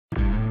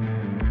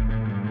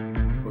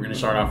We're going to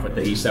start off with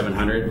the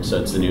E700,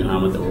 so it's the new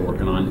helmet that we're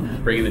working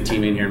on. Bringing the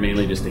team in here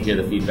mainly just to hear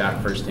the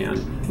feedback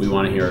firsthand. We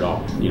want to hear it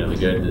all. You know, the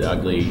good, the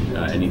ugly,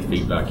 any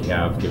feedback you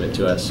have, give it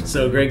to us.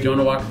 So Greg, do you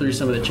want to walk through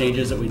some of the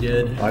changes that we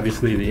did?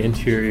 Obviously the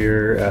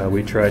interior,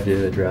 we tried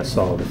to address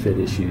all the fit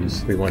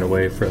issues. We went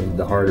away from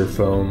the harder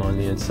foam on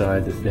the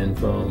inside, the thin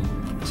foam,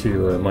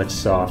 to a much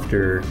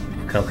softer,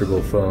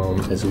 comfortable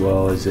foam, as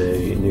well as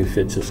a new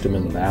fit system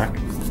in the back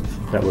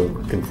that will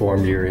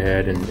conform to your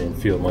head and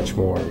feel much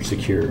more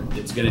secure.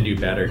 It's going to do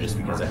better just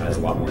because it has a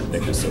lot more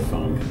thickness of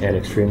foam. And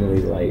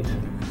extremely light.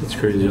 It's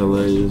crazy how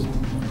light it is.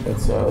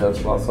 That's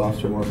a lot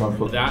softer, more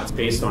comfortable. That's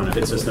based on a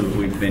fit system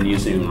we've been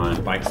using on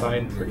the bike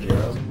side for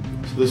Giro.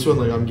 So this one,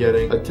 like, I'm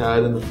getting a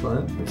tad in the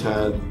front, a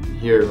tad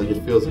here. Like,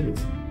 it feels like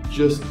it's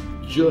just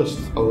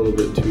a little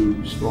bit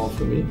too small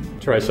for me.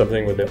 Try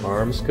something with the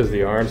arms, because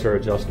the arms are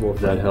adjustable if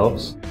that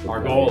helps.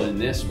 Our goal in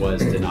this was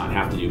to not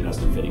have to do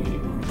custom fitting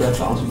anymore. That's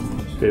awesome.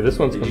 Okay, this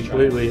one's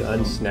completely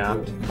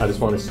unsnapped. I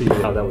just want to see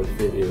how that would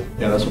fit you.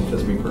 Yeah, this one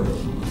fits me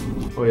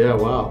perfect. Oh yeah,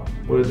 wow.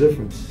 What a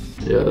difference.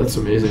 Yeah, that's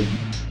amazing.